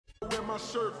my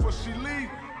shirt before she leave,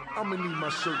 I'ma need my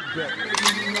shirt back.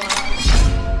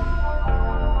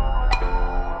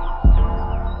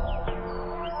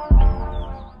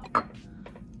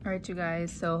 Alright you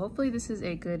guys, so hopefully this is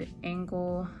a good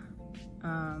angle.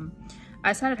 I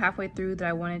decided halfway through that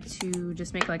I wanted to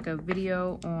just make like a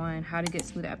video on how to get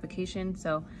smooth application.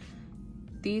 So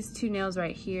these two nails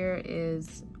right here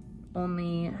is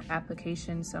only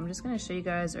application, so I'm just going to show you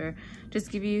guys or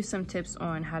just give you some tips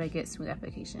on how to get smooth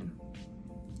application.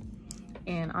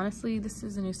 And honestly, this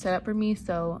is a new setup for me,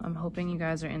 so I'm hoping you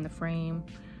guys are in the frame.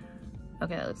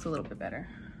 Okay, that looks a little bit better.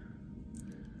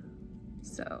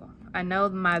 So I know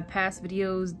my past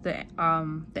videos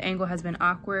the angle has been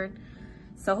awkward,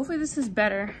 so hopefully this is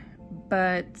better.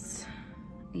 But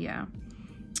yeah,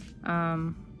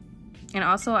 and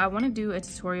also I want to do a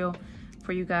tutorial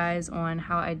for you guys on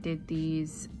how I did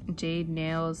these jade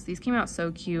nails. These came out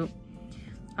so cute,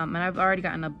 and I've already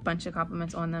gotten a bunch of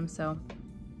compliments on them. So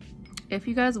if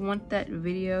you guys want that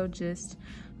video, just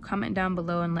comment down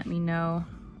below and let me know.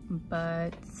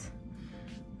 But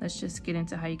let's just get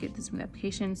into how you get this smooth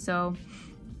application. So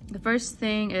the first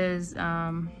thing is you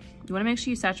want to make sure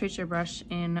you saturate your brush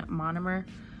in monomer,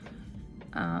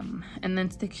 and then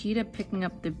it's the key to picking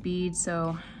up the bead.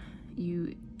 So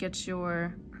you get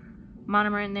your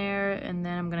monomer in there, and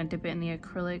then I'm gonna dip it in the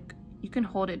acrylic. You can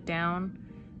hold it down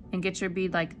and get your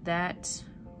bead like that,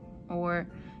 or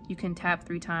you can tap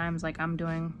 3 times like I'm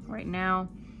doing right now.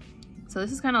 So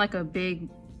this is kind of like a big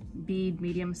bead,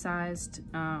 medium sized.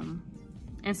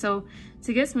 And so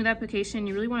to get smooth application,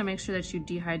 you really want to make sure that you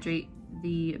dehydrate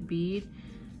the bead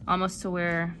almost to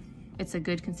where it's a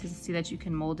good consistency that you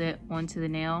can mold it onto the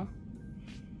nail.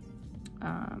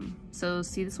 So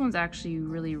see, this one's actually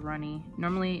really runny.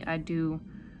 Normally I do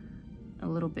a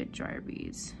little bit drier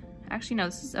beads. Actually no,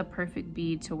 this is a perfect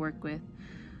bead to work with.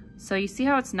 So you see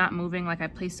how it's not moving, like I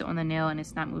placed it on the nail and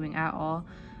it's not moving at all.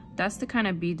 That's the kind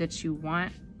of bead that you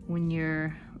want when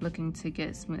you're looking to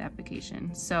get smooth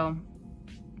application. So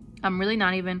I'm really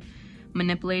not even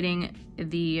manipulating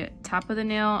the top of the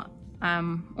nail.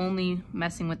 I'm only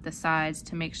messing with the sides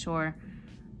to make sure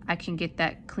I can get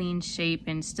that clean shape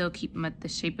and still keep them at the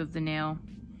shape of the nail.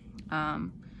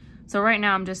 So right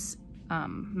now I'm just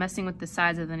messing with the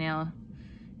sides of the nail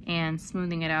and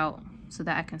smoothing it out so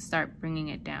that I can start bringing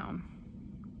it down.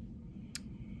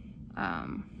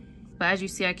 But as you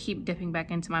see, I keep dipping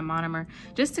back into my monomer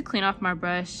just to clean off my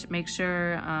brush, make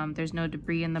sure there's no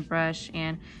debris in the brush,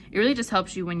 and it really just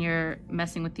helps you when you're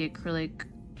messing with the acrylic,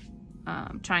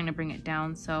 trying to bring it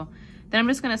down. So then I'm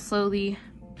just gonna slowly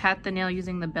pat the nail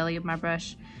using the belly of my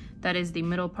brush. That is the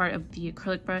middle part of the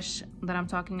acrylic brush that I'm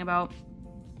talking about.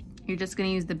 You're just gonna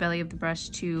use the belly of the brush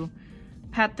to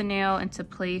pat the nail into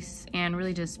place and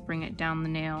really just bring it down the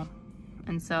nail.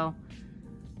 And so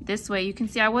this way you can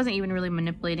see I wasn't even really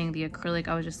manipulating the acrylic.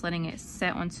 I was just letting it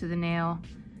set onto the nail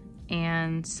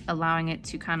and allowing it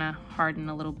to kind of harden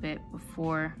a little bit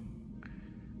before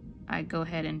I go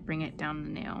ahead and bring it down the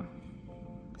nail.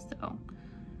 So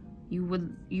you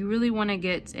really want to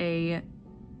get a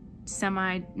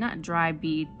not dry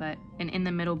bead, but an in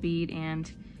the middle bead.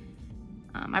 And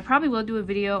I probably will do a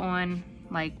video on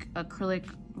like acrylic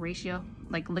ratio,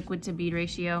 like liquid to bead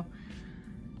ratio,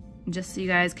 just so you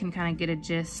guys can kind of get a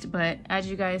gist. But as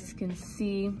you guys can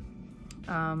see,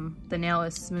 the nail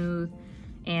is smooth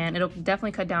and it'll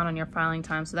definitely cut down on your filing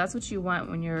time. So that's what you want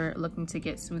when you're looking to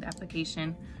get smooth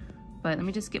application. But let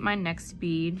me just get my next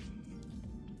bead.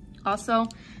 Also,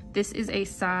 this is a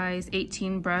size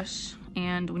 18 brush,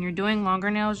 and when you're doing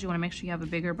longer nails, you want to make sure you have a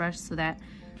bigger brush so that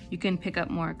you can pick up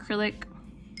more acrylic.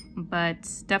 But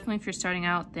definitely if you're starting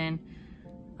out, then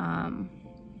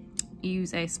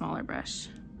use a smaller brush.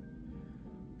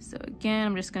 So again,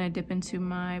 I'm just gonna dip into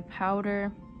my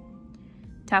powder,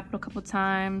 tap it a couple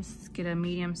times, get a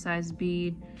medium-sized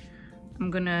bead. I'm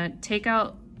gonna take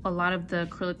out a lot of the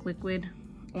acrylic liquid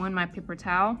on my paper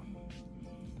towel,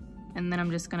 and then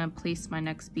I'm just gonna place my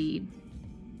next bead.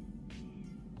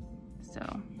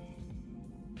 So,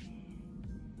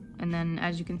 and then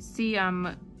as you can see,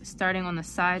 I'm starting on the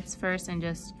sides first and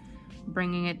just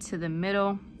bringing it to the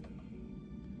middle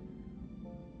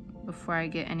before I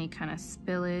get any kind of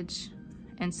spillage.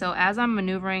 And so as I'm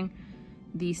maneuvering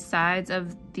the sides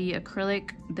of the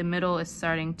acrylic, the middle is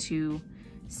starting to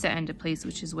set into place,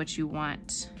 which is what you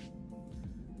want.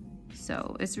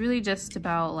 So it's really just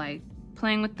about like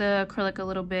playing with the acrylic a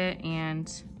little bit and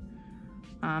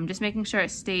just making sure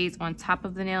it stays on top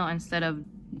of the nail instead of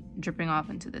dripping off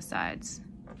into the sides.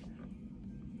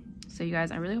 So you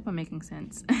guys, I really hope I'm making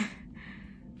sense.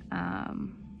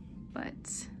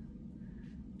 But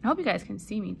I hope you guys can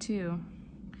see me too.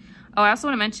 Oh, I also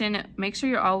want to mention, make sure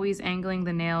you're always angling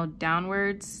the nail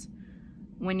downwards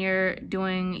when you're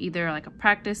doing either like a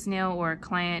practice nail or a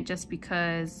client, just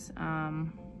because,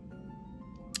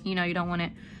 you know, you don't want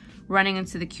it running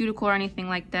into the cuticle or anything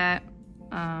like that.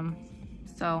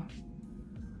 So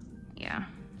yeah.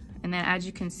 And then as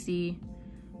you can see,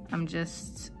 I'm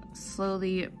just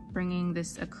slowly bringing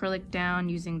this acrylic down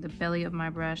using the belly of my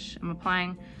brush. I'm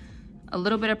applying a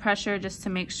little bit of pressure just to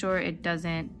make sure it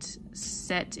doesn't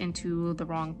set into the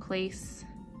wrong place.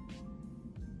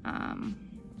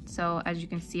 So as you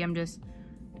can see, I'm just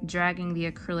dragging the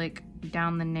acrylic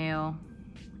down the nail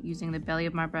using the belly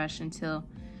of my brush until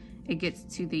it gets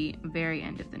to the very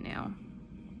end of the nail.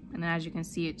 And then as you can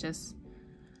see, it just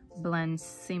blends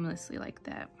seamlessly like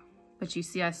that. But you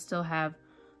see I still have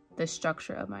the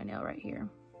structure of my nail right here.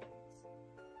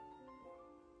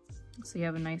 So you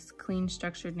have a nice clean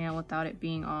structured nail without it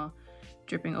being all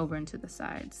dripping over into the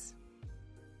sides.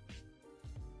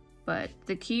 But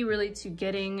the key really to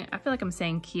getting, I feel like I'm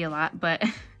saying key a lot, but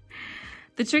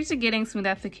the trick to getting smooth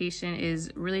application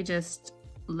is really just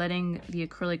letting the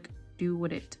acrylic do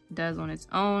what it does on its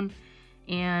own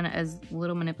and as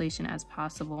little manipulation as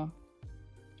possible.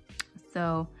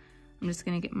 So I'm just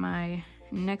gonna get my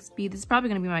next bead. This is probably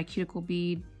gonna be my cuticle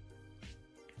bead.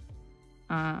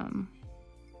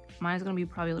 Mine's gonna be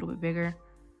probably a little bit bigger,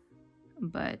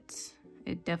 but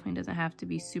it definitely doesn't have to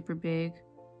be super big.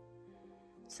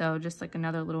 So just like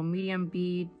another little medium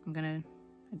bead. I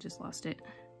just lost it.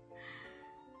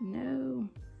 No.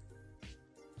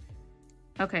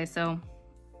 Okay, so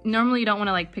normally you don't want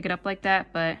to like pick it up like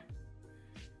that, but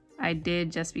I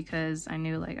did just because I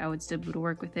knew like I would still be able to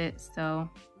work with it. So,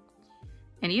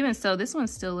 and even so, this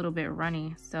one's still a little bit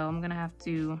runny, so I'm gonna have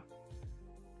to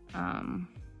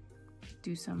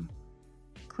do some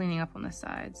cleaning up on the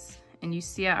sides. And you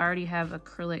see I already have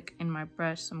acrylic in my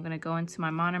brush, so I'm gonna go into my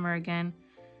monomer again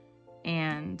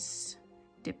and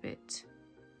dip it.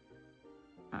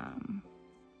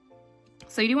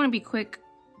 So you do want to be quick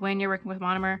when you're working with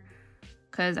monomer,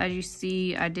 because as you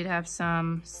see I did have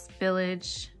some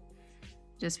spillage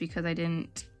just because I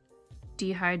didn't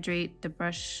dehydrate the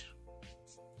brush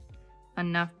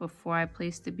enough before I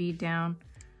placed the bead down.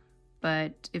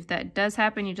 But if that does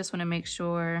happen, you just want to make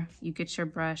sure you get your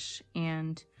brush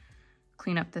and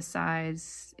clean up the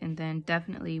sides. And then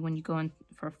definitely when you go in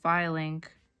for filing,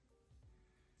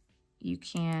 you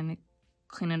can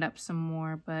clean it up some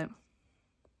more. But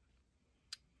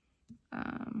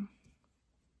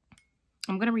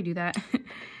I'm gonna redo that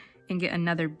and get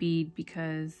another bead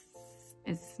because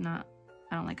it's not,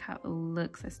 I don't like how it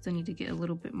looks. I still need to get a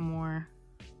little bit more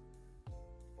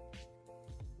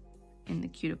in the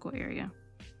cuticle area.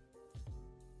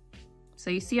 So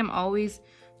you see I'm always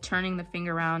turning the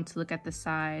finger around to look at the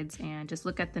sides and just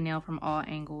look at the nail from all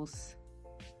angles.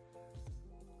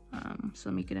 So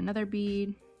let me get another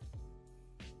bead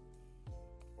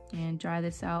and dry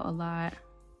this out a lot.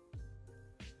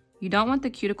 You don't want the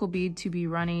cuticle bead to be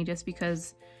runny just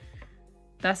because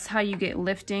that's how you get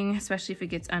lifting, especially if it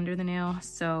gets under the nail.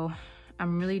 So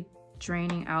I'm really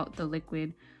draining out the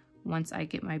liquid once I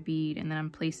get my bead, and then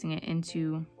I'm placing it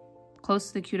into close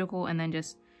to the cuticle and then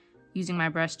just using my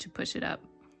brush to push it up.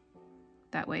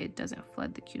 That way it doesn't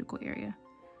flood the cuticle area,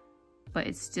 but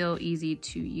it's still easy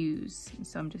to use. And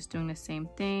so I'm just doing the same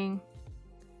thing,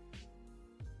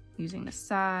 using the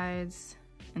sides.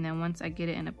 And then once I get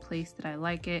it in a place that I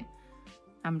like it,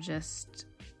 I'm just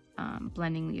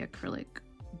blending the acrylic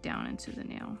down into the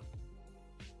nail.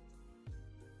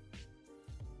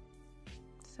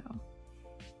 So.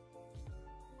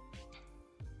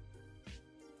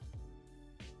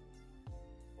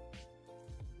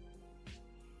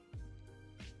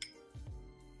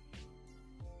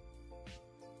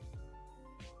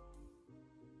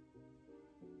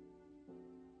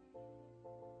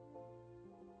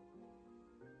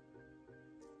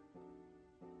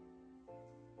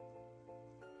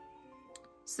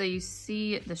 So you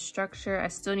see the structure. I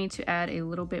still need to add a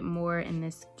little bit more in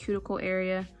this cuticle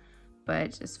area,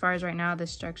 but as far as right now, the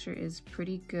structure is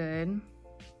pretty good.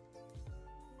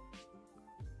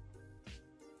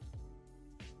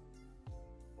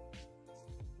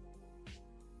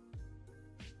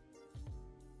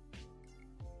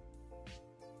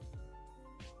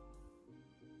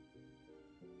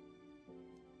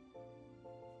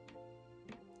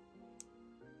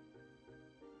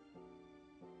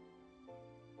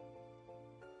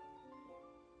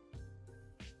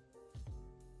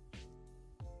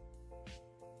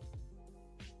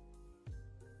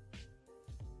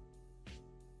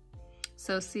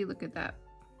 So see, look at that.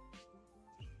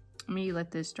 I'm gonna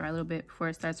let this dry a little bit before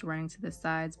it starts running to the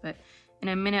sides, but In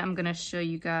a minute, I'm gonna show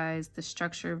you guys the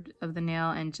structure of the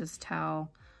nail and just how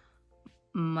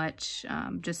much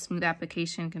just smooth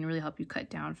application can really help you cut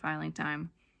down filing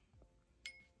time.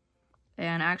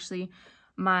 And actually,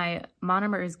 my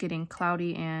monomer is getting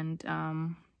cloudy, and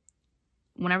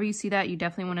whenever you see that, you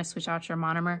definitely want to switch out your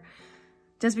monomer,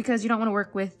 just because you don't want to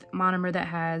work with monomer that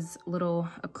has little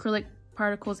acrylic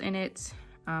particles in it.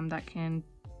 That can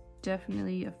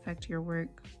definitely affect your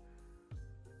work.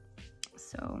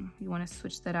 So you want to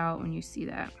switch that out when you see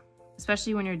that,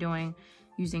 especially when you're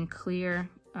using clear,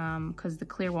 because the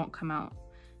clear won't come out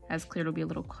as clear. It'll be a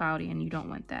little cloudy, and you don't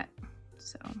want that.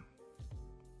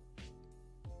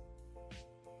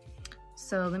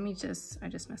 So let me I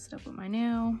just messed it up with my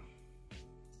nail.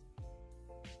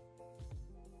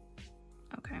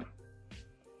 Okay.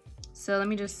 So let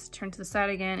me just turn to the side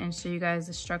again and show you guys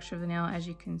the structure of the nail. As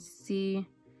you can see,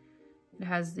 it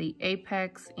has the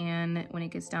apex, and when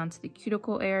it gets down to the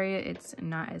cuticle area, it's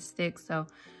not as thick. So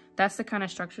that's the kind of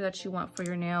structure that you want for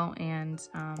your nail. And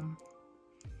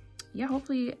yeah,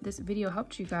 hopefully this video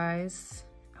helped you guys.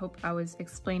 I hope I was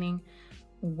explaining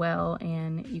well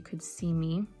and you could see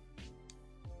me.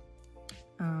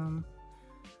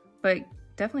 But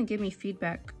definitely give me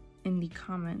feedback in the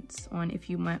comments on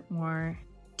if you want more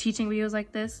teaching videos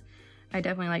like this. I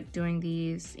definitely like doing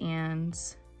these, and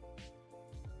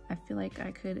I feel like I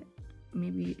could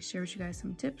maybe share with you guys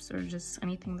some tips or just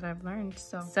anything that I've learned.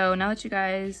 So now that you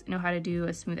guys know how to do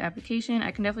a smooth application,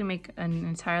 I can definitely make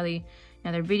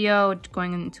another video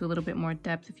going into a little bit more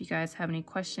depth if you guys have any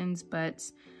questions. But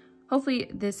hopefully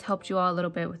this helped you all a little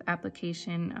bit with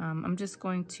application. I'm just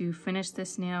going to finish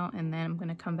this nail, and then I'm going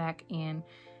to come back and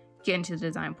get into the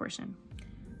design portion.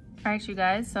 All right, you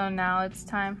guys, so now it's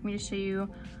time for me to show you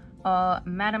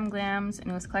Madame Glam's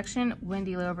newest collection,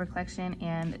 Windy Layover collection,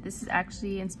 and this is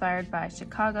actually inspired by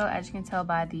Chicago, as you can tell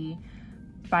by the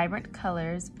vibrant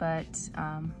colors. But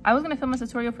I was going to film a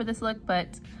tutorial for this look,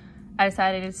 but I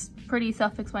decided it's pretty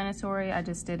self-explanatory. I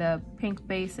just did a pink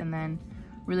base and then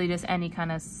really just any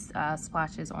kind of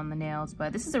splotches on the nails.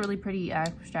 But this is a really pretty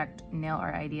abstract nail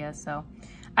art idea, so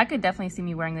I could definitely see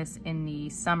me wearing this in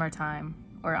the summertime,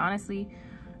 or honestly,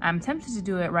 I'm tempted to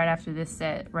do it right after this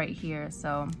set right here.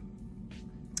 So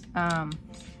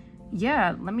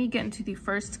yeah, let me get into the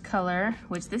first color,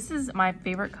 which this is my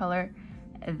favorite color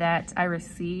that I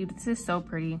received. This is so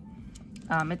pretty.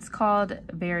 It's called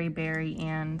Berry Berry,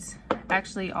 and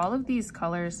actually all of these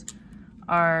colors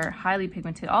are highly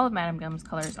pigmented. All of Madame Glam's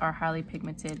colors are highly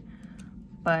pigmented,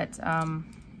 but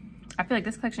I feel like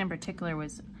this collection in particular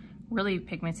was really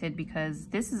pigmented because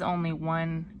this is only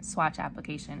one swatch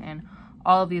application, and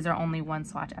all of these are only one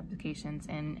swatch applications.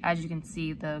 And as you can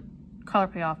see, the color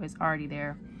payoff is already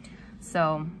there.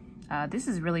 So this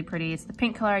is really pretty. It's the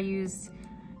pink color I used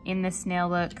in this nail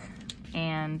look,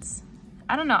 and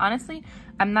I don't know, honestly,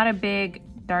 I'm not a big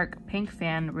dark pink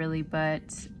fan really, but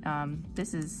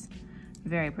this is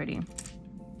very pretty.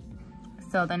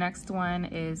 So the next one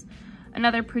is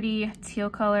another pretty teal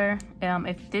color.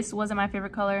 If this wasn't my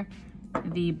favorite color,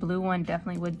 the blue one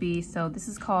definitely would be. So this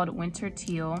is called Winter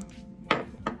Teal.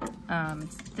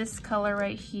 It's this color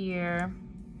right here.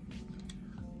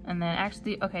 And then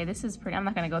actually, okay, this is pretty. I'm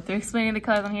not gonna go through explaining the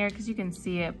colors on here because you can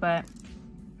see it, but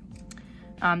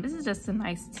this is just a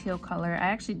nice teal color. I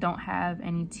actually don't have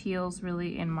any teals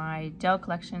really in my gel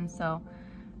collection, so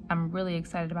I'm really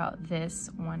excited about this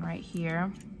one right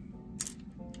here.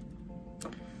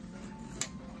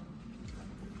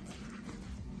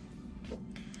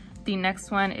 The next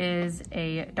one is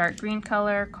a dark green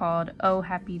color called Oh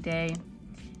Happy Day,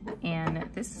 and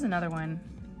this is another one.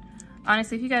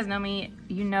 Honestly, if you guys know me,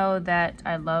 you know that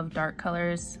I love dark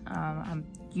colors.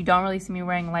 You don't really see me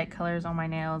wearing light colors on my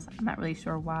nails. I'm not really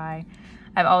sure why.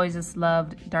 I've always just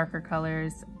loved darker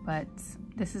colors, but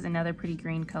this is another pretty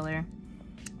green color.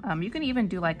 You can even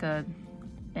do like an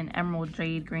emerald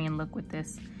jade green look with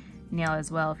this nail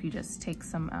as well if you just take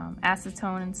some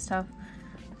acetone and stuff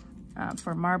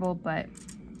for marble, but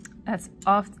that's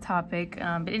off the topic.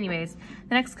 But anyways,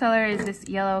 the next color is this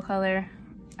yellow color.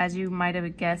 As you might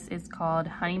have guessed, it's called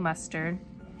Honey Mustard,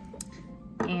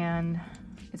 and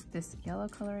it's this yellow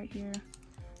color right here.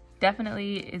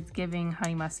 Definitely is giving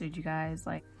honey mustard, you guys.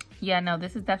 Like, yeah, no,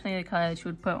 this is definitely the color that you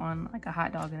would put on like a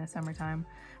hot dog in the summertime.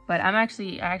 But I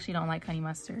actually don't like honey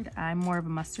mustard. I'm more of a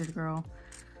mustard girl,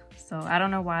 so I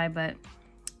don't know why, but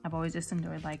I've always just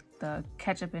enjoyed like the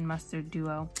ketchup and mustard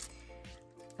duo.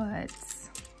 But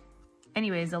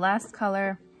anyways, the last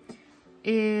color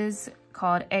is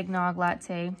called Eggnog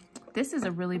Latte. This is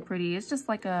a really pretty, it's just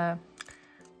like a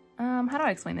how do I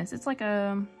explain this? It's like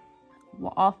a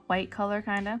off-white color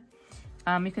kind of.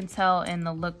 You can tell in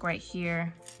the look right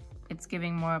here, It's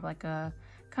giving more of like a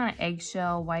kind of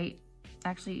eggshell white.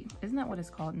 Actually, isn't that what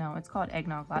it's called? No, it's called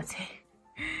eggnog latte.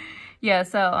 Yeah,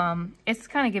 so it's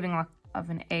kind of giving of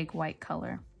an egg white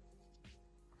color.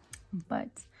 But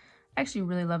I actually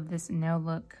really love this nail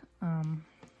look.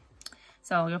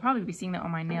 So you'll probably be seeing that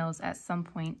on my nails at some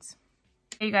point.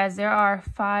 Hey you guys, there are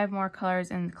 5 more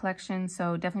colors in the collection,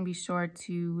 so definitely be sure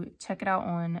to check it out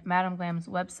on Madam Glam's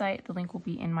website. The link will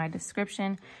be in my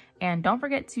description. And don't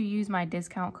forget to use my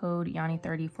discount code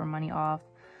Yanni30 for money off.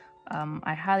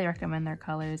 I highly recommend their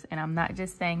colors, and I'm not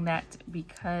just saying that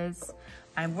because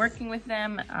I'm working with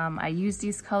them. I used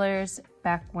these colors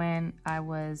back when I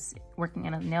was working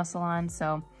in a nail salon,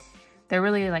 so they're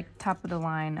really like top of the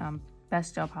line,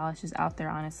 best gel polishes out there,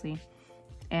 honestly.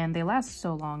 And they last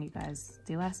so long, you guys.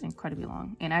 They last incredibly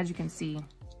long. And as you can see,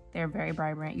 they're very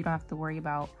vibrant. You don't have to worry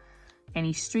about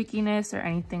any streakiness or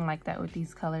anything like that with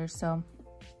these colors. So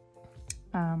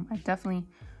I definitely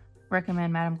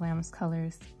recommend Madam Glam's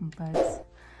colors. But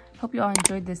hope you all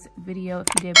enjoyed this video. If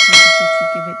you did, please be sure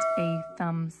to give it a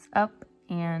thumbs up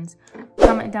and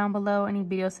comment down below any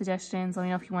video suggestions. Let me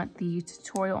know if you want the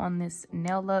tutorial on this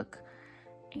nail look.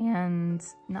 And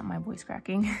not my voice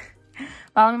cracking.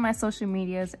 Follow me on my social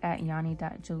medias at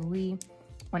yanni.jolie,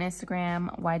 on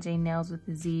Instagram, YJNails with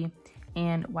a Z,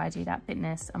 and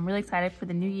YJ.fitness. I'm really excited for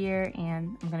the new year,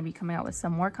 and I'm going to be coming out with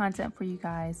some more content for you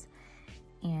guys.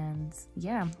 And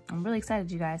yeah, I'm really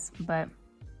excited, you guys. But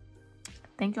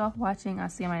thank you all for watching. I'll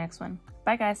see you in my next one.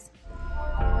 Bye, guys.